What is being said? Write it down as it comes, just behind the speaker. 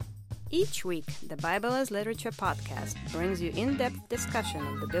Each week, the Bible as Literature podcast brings you in-depth discussion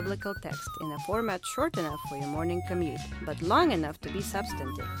of the biblical text in a format short enough for your morning commute, but long enough to be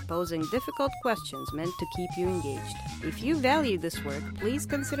substantive, posing difficult questions meant to keep you engaged. If you value this work, please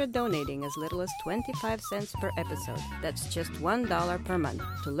consider donating as little as 25 cents per episode. That's just $1 per month.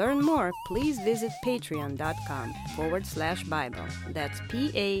 To learn more, please visit patreon.com/Bible. That's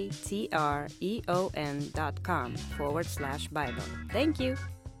patreon.com/Bible. Thank you.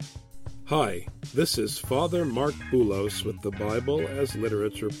 Hi, this is Father Mark Boulos with the Bible as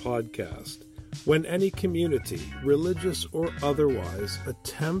Literature podcast. When any community, religious or otherwise,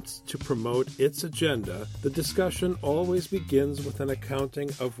 attempts to promote its agenda, the discussion always begins with an accounting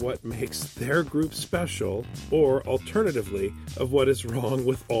of what makes their group special, or alternatively, of what is wrong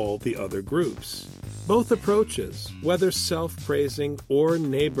with all the other groups. Both approaches, whether self-praising or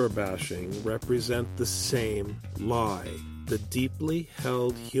neighbor-bashing, represent the same lie. The deeply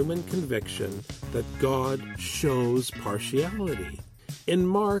held human conviction that God shows partiality. In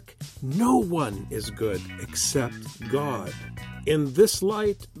Mark, no one is good except God. In this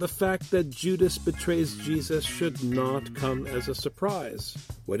light, the fact that Judas betrays Jesus should not come as a surprise.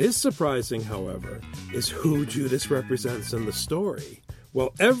 What is surprising, however, is who Judas represents in the story.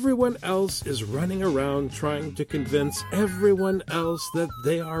 While everyone else is running around trying to convince everyone else that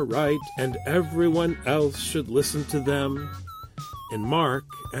they are right and everyone else should listen to them. In Mark,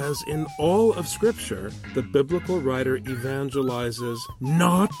 as in all of Scripture, the biblical writer evangelizes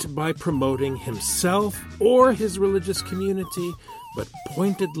not by promoting himself or his religious community, but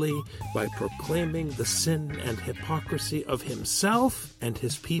pointedly by proclaiming the sin and hypocrisy of himself and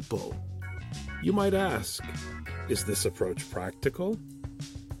his people. You might ask, is this approach practical?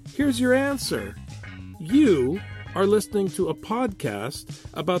 Here's your answer. You are listening to a podcast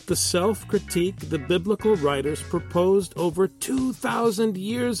about the self-critique the biblical writers proposed over 2,000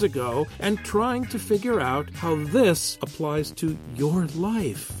 years ago and trying to figure out how this applies to your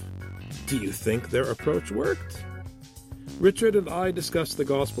life. Do you think their approach worked? Richard and I discussed the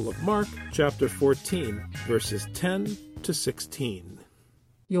Gospel of Mark, chapter 14, verses 10 to 16.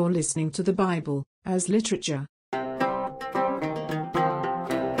 You're listening to the Bible as Literature.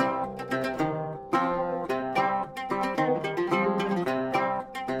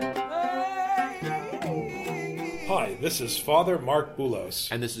 Hi, this is Father Mark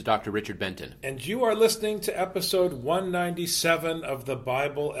Boulos. And this is Dr. Richard Benton. And you are listening to episode 197 of the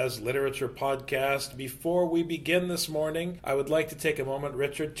Bible as Literature podcast. Before we begin this morning, I would like to take a moment,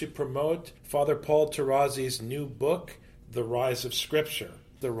 Richard, to promote Father Paul Tarazi's new book, The Rise of Scripture.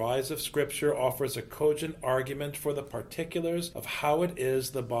 The Rise of Scripture offers a cogent argument for the particulars of how it is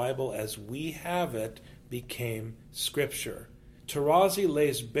the Bible as we have it became Scripture. Tarazi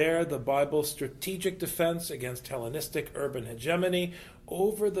lays bare the Bible's strategic defense against Hellenistic urban hegemony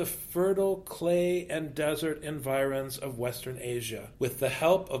over the fertile clay and desert environs of Western Asia, with the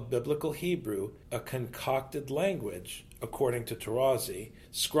help of biblical Hebrew, a concocted language. According to Tarazi,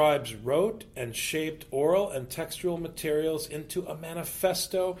 scribes wrote and shaped oral and textual materials into a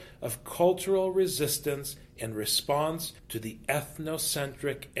manifesto of cultural resistance in response to the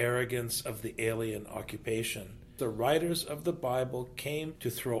ethnocentric arrogance of the alien occupation. The writers of the Bible came to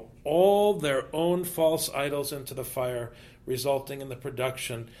throw all their own false idols into the fire, resulting in the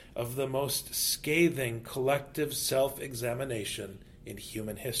production of the most scathing collective self-examination in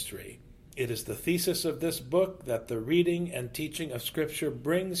human history. It is the thesis of this book that the reading and teaching of Scripture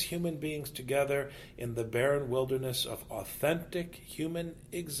brings human beings together in the barren wilderness of authentic human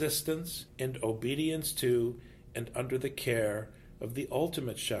existence in obedience to and under the care of the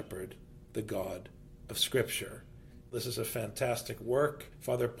ultimate shepherd, the God of Scripture. This is a fantastic work.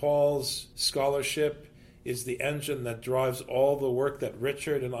 Father Paul's scholarship is the engine that drives all the work that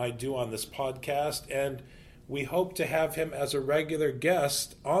Richard and I do on this podcast, and we hope to have him as a regular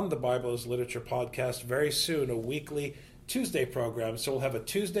guest on the Bible as Literature podcast very soon, a weekly Tuesday program. So we'll have a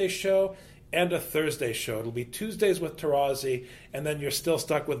Tuesday show and a Thursday show. It'll be Tuesdays with Tarazi, and then you're still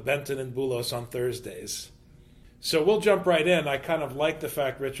stuck with Benton and Boulos on Thursdays. So we'll jump right in. I kind of like the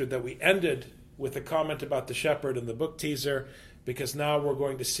fact, Richard, that we ended with a comment about the shepherd in the book teaser, because now we're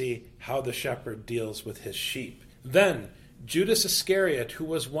going to see how the shepherd deals with his sheep. Then Judas Iscariot, who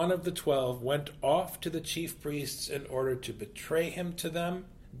was one of the 12, went off to the chief priests in order to betray him to them.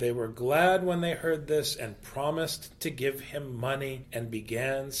 They were glad when they heard this and promised to give him money and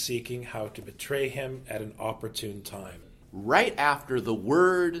began seeking how to betray him at an opportune time. Right after the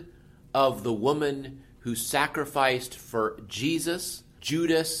word of the woman who sacrificed for Jesus,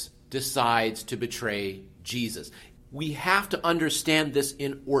 Judas decides to betray Jesus. We have to understand this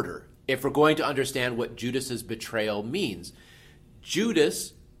in order if we're going to understand what Judas's betrayal means.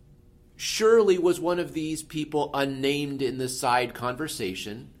 Judas surely was one of these people unnamed in the side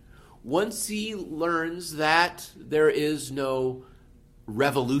conversation. Once he learns that there is no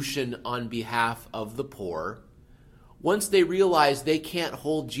revolution on behalf of the poor, once they realize they can't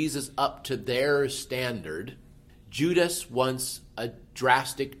hold Jesus up to their standard, Judas wants a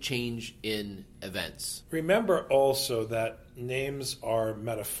drastic change in events. Remember also that names are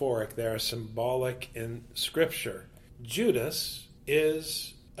metaphoric. They are symbolic in Scripture. Judas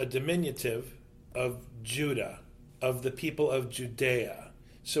is a diminutive of Judah, of the people of Judea.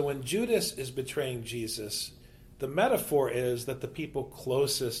 So when Judas is betraying Jesus, the metaphor is that the people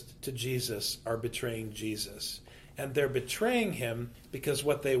closest to Jesus are betraying Jesus. And they're betraying him because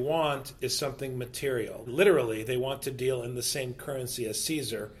what they want is something material. Literally, they want to deal in the same currency as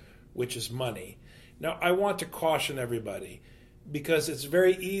Caesar, which is money. Now, I want to caution everybody, because it's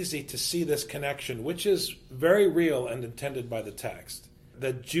very easy to see this connection, which is very real and intended by the text,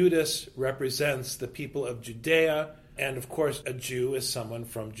 that Judas represents the people of Judea, and of course, a Jew is someone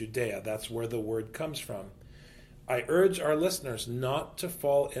from Judea. That's where the word comes from. I urge our listeners not to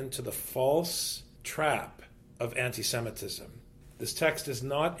fall into the false trap of anti-Semitism. This text is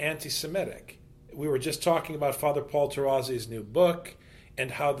not anti-Semitic. We were just talking about Father Paul Tarazi's new book and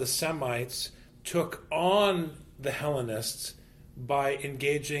how the Semites took on the Hellenists by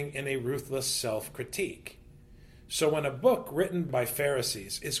engaging in a ruthless self-critique. So when a book written by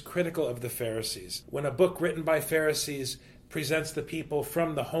Pharisees is critical of the Pharisees, when a book written by Pharisees presents the people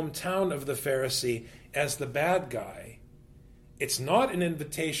from the hometown of the Pharisee as the bad guy, it's not an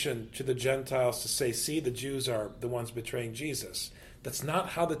invitation to the Gentiles to say, see, the Jews are the ones betraying Jesus. That's not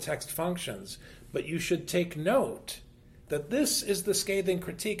how the text functions. But you should take note that this is the scathing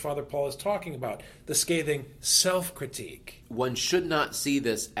critique Father Paul is talking about, the scathing self-critique. One should not see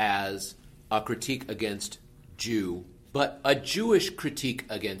this as a critique against Jew, but a Jewish critique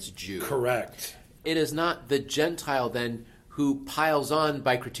against Jew. Correct. It is not the Gentile then who piles on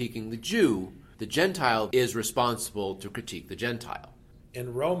by critiquing the Jew. The Gentile is responsible to critique the Gentile.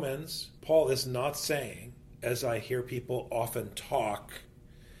 In Romans, Paul is not saying, as I hear people often talk,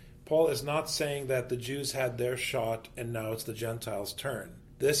 Paul is not saying that the Jews had their shot and now it's the Gentiles' turn.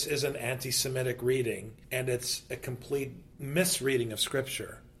 This is an anti-Semitic reading, and it's a complete misreading of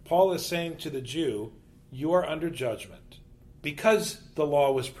Scripture. Paul is saying to the Jew, you are under judgment because the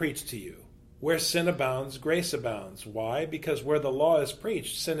law was preached to you. Where sin abounds, grace abounds. Why? Because where the law is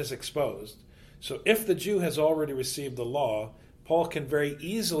preached, sin is exposed. So if the Jew has already received the law, Paul can very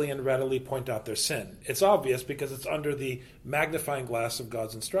easily and readily point out their sin. It's obvious because it's under the magnifying glass of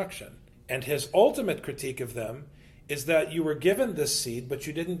God's instruction. And his ultimate critique of them is that you were given this seed, but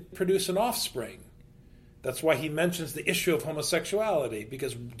you didn't produce an offspring. That's why he mentions the issue of homosexuality,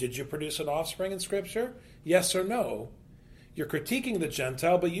 because did you produce an offspring in Scripture? Yes or no? You're critiquing the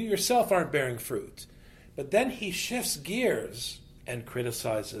Gentile, but you yourself aren't bearing fruit. But then he shifts gears and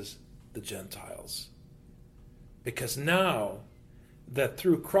criticizes the Gentiles. Because now that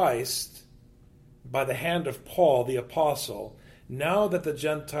through Christ, by the hand of Paul the apostle, now that the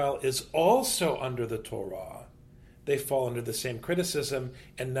Gentile is also under the Torah, they fall under the same criticism,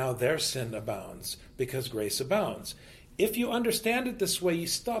 and now their sin abounds because grace abounds. If you understand it this way, you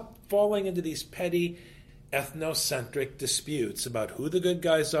stop falling into these petty ethnocentric disputes about who the good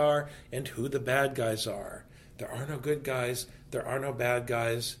guys are and who the bad guys are. There are no good guys, there are no bad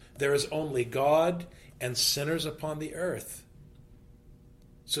guys. There is only God and sinners upon the earth.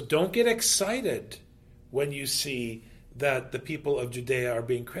 So don't get excited when you see that the people of Judea are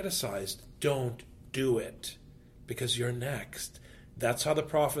being criticized. Don't do it, because you're next. That's how the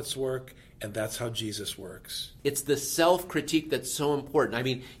prophets work, and that's how Jesus works. It's the self-critique that's so important. I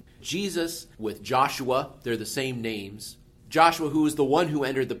mean, Jesus with Joshua, they're the same names. Joshua, who was the one who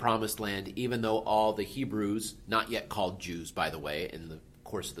entered the promised land, even though all the Hebrews, not yet called Jews, by the way, in the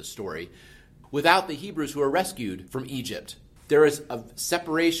course of the story, without the Hebrews who were rescued from Egypt, there is a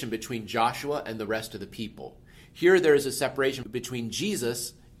separation between Joshua and the rest of the people. Here there is a separation between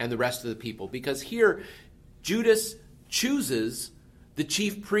Jesus and the rest of the people, because here Judas chooses the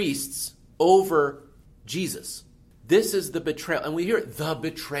chief priests over Jesus. This is the betrayal. And we hear the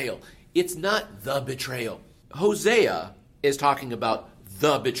betrayal. It's not the betrayal. Hosea is talking about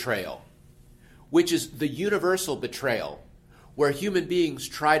the betrayal, which is the universal betrayal, where human beings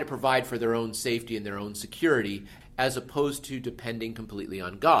try to provide for their own safety and their own security, as opposed to depending completely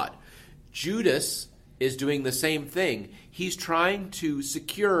on God. Judas is doing the same thing. He's trying to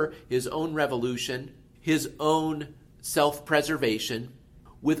secure his own revolution, his own self-preservation,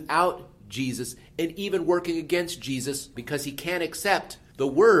 without Jesus, and even working against Jesus because he can't accept the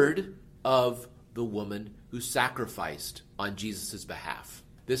word of the woman who sacrificed on Jesus' behalf.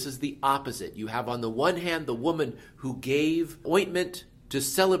 This is the opposite. You have on the one hand the woman who gave ointment to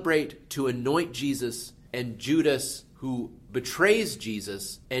celebrate, to anoint Jesus, and Judas who betrays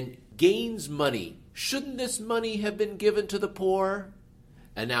Jesus and gains money. Shouldn't this money have been given to the poor?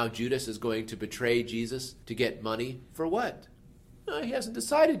 And now Judas is going to betray Jesus to get money for what? He hasn't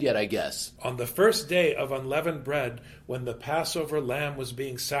decided yet, I guess. On the first day of unleavened bread, when the Passover lamb was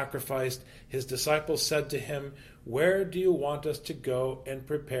being sacrificed, his disciples said to him, "Where do you want us to go and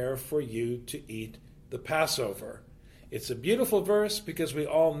prepare for you to eat the Passover?" It's a beautiful verse because we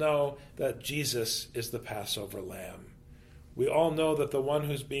all know that Jesus is the Passover lamb. We all know that the one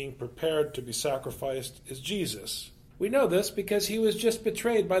who's being prepared to be sacrificed is Jesus. We know this because he was just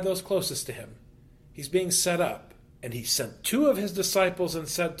betrayed by those closest to him. He's being set up. And he sent 2 of his disciples and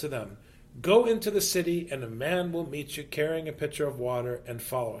said to them, "Go into the city, and a man will meet you carrying a pitcher of water, and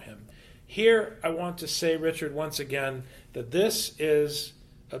follow him." Here I want to say, Richard, once again, that this is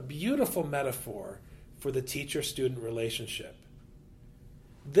a beautiful metaphor for the teacher-student relationship.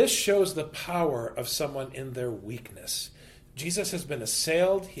 This shows the power of someone in their weakness. Jesus has been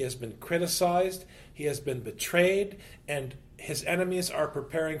assailed, he has been criticized, he has been betrayed, and his enemies are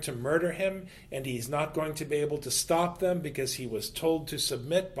preparing to murder him, and he's not going to be able to stop them because he was told to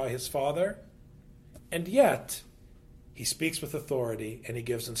submit by his Father. And yet, he speaks with authority and he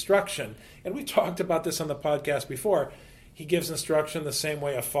gives instruction. And we talked about this on the podcast before. He gives instruction the same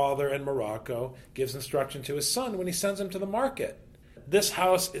way a father in Morocco gives instruction to his son when he sends him to the market. This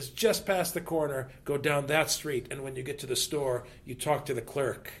house is just past the corner. Go down that street, and when you get to the store, you talk to the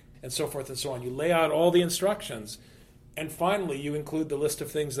clerk, and so forth and so on. You lay out all the instructions. And finally, you include the list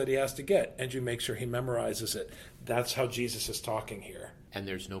of things that he has to get, and you make sure he memorizes it. That's how Jesus is talking here. And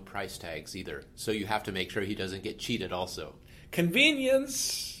there's no price tags either, so you have to make sure he doesn't get cheated also.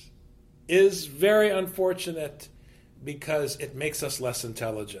 Convenience is very unfortunate because it makes us less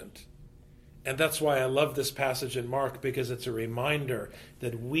intelligent. And that's why I love this passage in Mark, because it's a reminder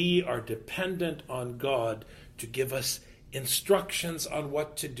that we are dependent on God to give us instructions on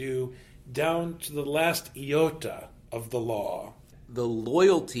what to do down to the last iota of the law. The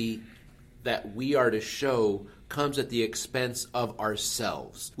loyalty that we are to show comes at the expense of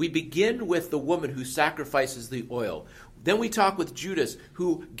ourselves. We begin with the woman who sacrifices the oil. Then we talk with Judas,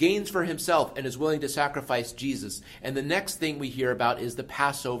 who gains for himself and is willing to sacrifice Jesus. And the next thing we hear about is the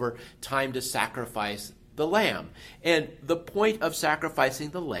Passover, time to sacrifice the lamb. And the point of sacrificing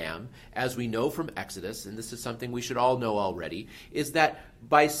the lamb, as we know from Exodus, and this is something we should all know already, is that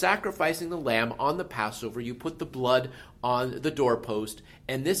by sacrificing the lamb on the Passover, you put the blood on the doorpost,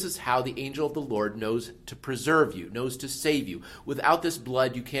 and this is how the angel of the Lord knows to preserve you, knows to save you. Without this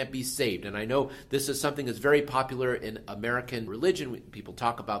blood, you can't be saved. And I know this is something that's very popular in American religion. People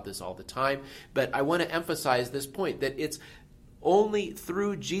talk about this all the time, but I want to emphasize this point, that it's only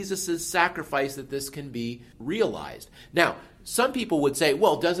through Jesus' sacrifice that this can be realized. Now, some people would say,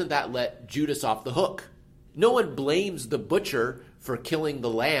 well, doesn't that let Judas off the hook? No one blames the butcher for killing the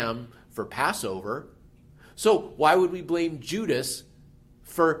lamb for Passover. So why would we blame Judas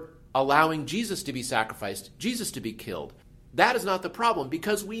for allowing Jesus to be sacrificed, Jesus to be killed? That is not the problem,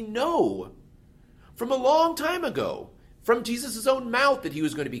 because we know from a long time ago, from Jesus' own mouth, that he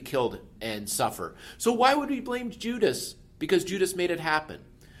was going to be killed and suffer. So why would we blame Judas? Because Judas made it happen.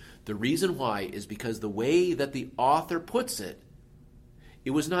 The reason why is because the way that the author puts it,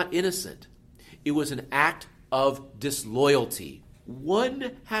 it was not innocent. It was an act of disloyalty.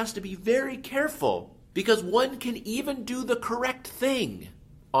 One has to be very careful, because one can even do the correct thing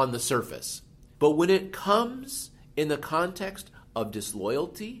on the surface. But when it comes in the context of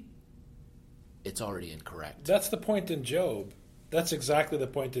disloyalty, it's already incorrect. That's the point in Job. That's exactly the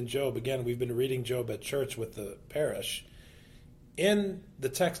point in Job. Again, we've been reading Job at church with the parish. In the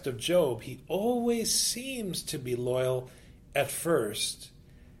text of Job, he always seems to be loyal at first,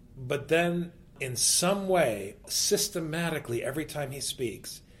 but then in some way, systematically, every time he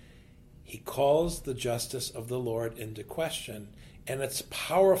speaks, he calls the justice of the Lord into question. And it's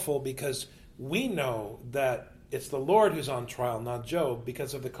powerful because we know that it's the Lord who's on trial, not Job,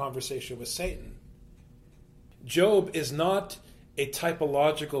 because of the conversation with Satan. Job is not a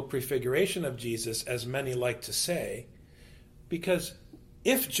typological prefiguration of Jesus, as many like to say, because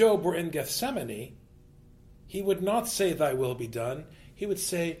if Job were in Gethsemane, he would not say, "Thy will be done." He would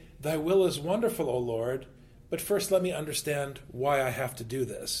say, "Thy will is wonderful, O Lord, but first let me understand why I have to do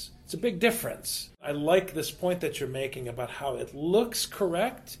this." It's a big difference. I like this point that you're making about how it looks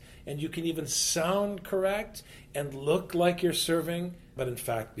correct, and you can even sound correct and look like you're serving, but in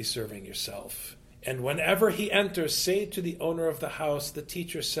fact be serving yourself. And whenever he enters, say to the owner of the house, the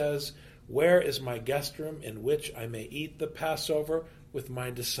teacher says, "Where is my guest room in which I may eat the Passover with my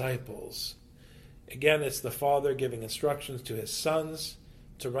disciples. Again, it's the Father giving instructions to his sons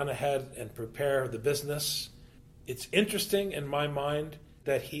to run ahead and prepare the business. It's interesting in my mind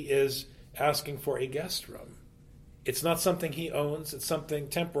that he is asking for a guest room. It's not something he owns. It's something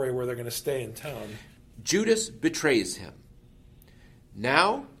temporary where they're going to stay in town. Judas betrays him.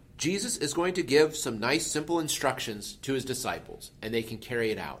 Now, Jesus is going to give some nice, simple instructions to his disciples, and they can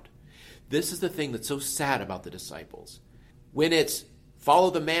carry it out. This is the thing that's so sad about the disciples. When it's follow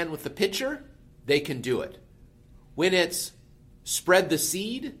the man with the pitcher, they can do it. When it's spread the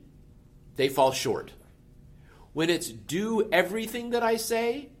seed, they fall short. When it's do everything that I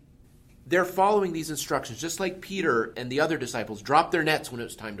say, they're following these instructions, just like Peter and the other disciples dropped their nets when it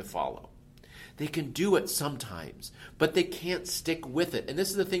was time to follow. They can do it sometimes, but they can't stick with it. And this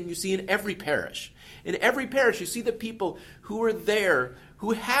is the thing you see in every parish. In every parish, you see the people who are there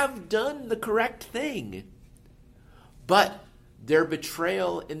who have done the correct thing, but their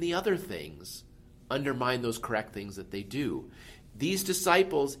betrayal in the other things undermine those correct things that they do. These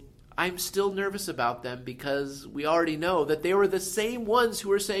disciples, I'm still nervous about them because we already know that they were the same ones who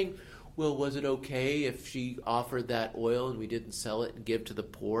were saying, well, was it okay if she offered that oil and we didn't sell it and give to the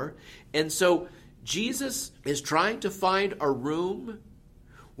poor? And so Jesus is trying to find a room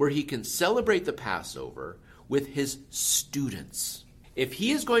where he can celebrate the Passover with his students. If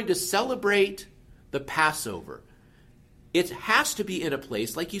he is going to celebrate the Passover, it has to be in a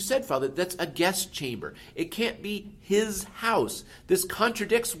place, like you said, Father, that's a guest chamber. It can't be his house. This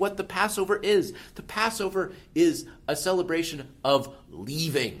contradicts what the Passover is. The Passover is a celebration of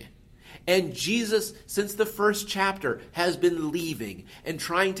leaving. And Jesus, since the first chapter, has been leaving and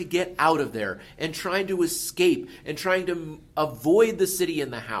trying to get out of there and trying to escape and trying to avoid the city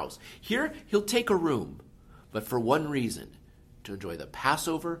and the house. Here, he'll take a room, but for one reason, to enjoy the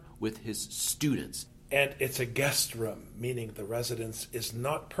Passover with his students. And it's a guest room, meaning the residence is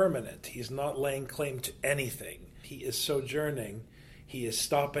not permanent. He's not laying claim to anything. He is sojourning. He is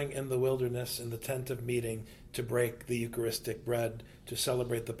stopping in the wilderness in the tent of meeting to break the Eucharistic bread, to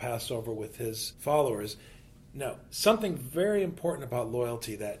celebrate the Passover with his followers. Now, something very important about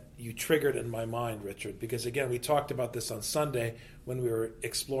loyalty that you triggered in my mind, Richard, because again, we talked about this on Sunday when we were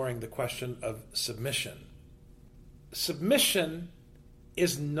exploring the question of submission. Submission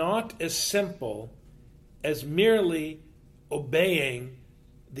is not as simple as merely obeying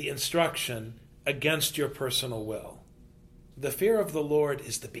the instruction against your personal will. The fear of the Lord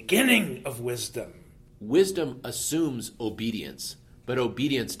is the beginning of wisdom. Wisdom assumes obedience, but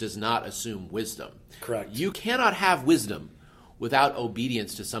obedience does not assume wisdom. Correct. You cannot have wisdom without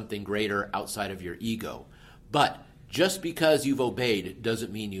obedience to something greater outside of your ego. But just because you've obeyed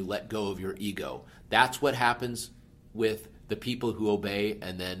doesn't mean you let go of your ego. That's what happens with the people who obey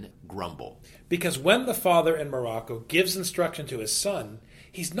and then grumble. Because when the father in Morocco gives instruction to his son,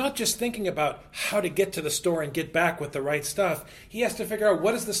 he's not just thinking about how to get to the store and get back with the right stuff. He has to figure out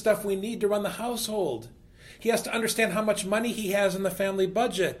what is the stuff we need to run the household. He has to understand how much money he has in the family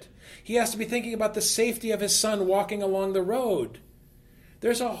budget. He has to be thinking about the safety of his son walking along the road.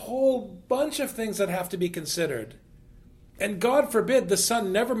 There's a whole bunch of things that have to be considered. And God forbid the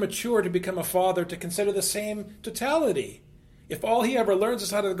son never mature to become a father to consider the same totality. If all he ever learns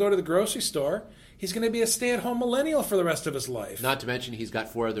is how to go to the grocery store, he's going to be a stay-at-home millennial for the rest of his life. Not to mention he's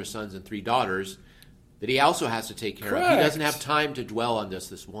got 4 other sons and 3 daughters that he also has to take care Correct. of. He doesn't have time to dwell on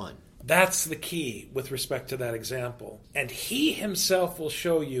this one. That's the key with respect to that example. And he himself will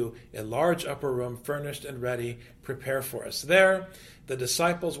show you a large upper room furnished and ready, prepare for us. There, the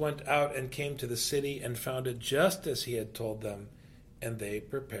disciples went out and came to the city and found it just as he had told them, and they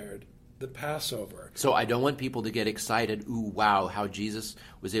prepared the Passover. So I don't want people to get excited, ooh, wow, how Jesus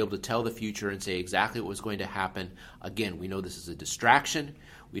was able to tell the future and say exactly what was going to happen. Again, we know this is a distraction.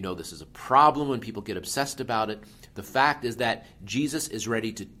 We know this is a problem when people get obsessed about it. The fact is that Jesus is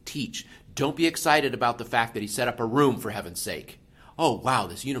ready to teach. Don't be excited about the fact that he set up a room, for heaven's sake. Oh, wow,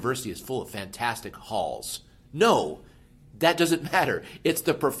 this university is full of fantastic halls. No, that doesn't matter. It's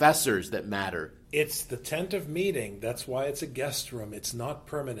the professors that matter. It's the tent of meeting. That's why it's a guest room. It's not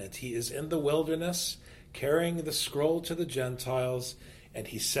permanent. He is in the wilderness carrying the scroll to the Gentiles, and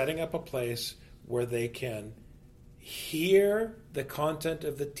he's setting up a place where they can hear the content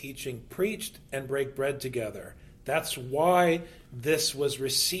of the teaching preached and break bread together. That's why this was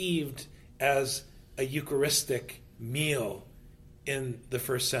received as a Eucharistic meal in the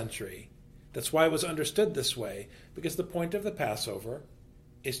first century. That's why it was understood this way, because the point of the Passover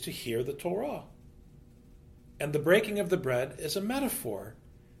is to hear the Torah. And the breaking of the bread is a metaphor,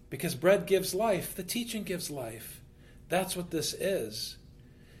 because bread gives life, the teaching gives life. That's what this is.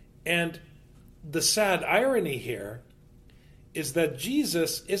 And the sad irony here is that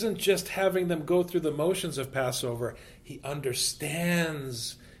Jesus isn't just having them go through the motions of Passover. He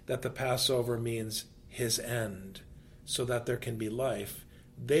understands that the Passover means his end, so that there can be life.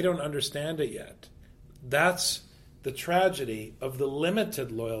 They don't understand it yet. That's the tragedy of the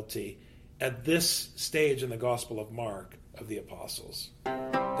limited loyalty at this stage in the Gospel of Mark of the apostles.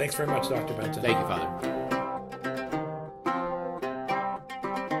 Thanks very much, Dr. Benton. Thank you, Father.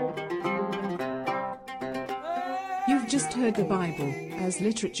 You've just heard the Bible as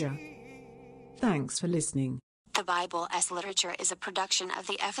literature. Thanks for listening. The Bible as Literature is a production of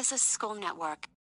the Ephesus School Network.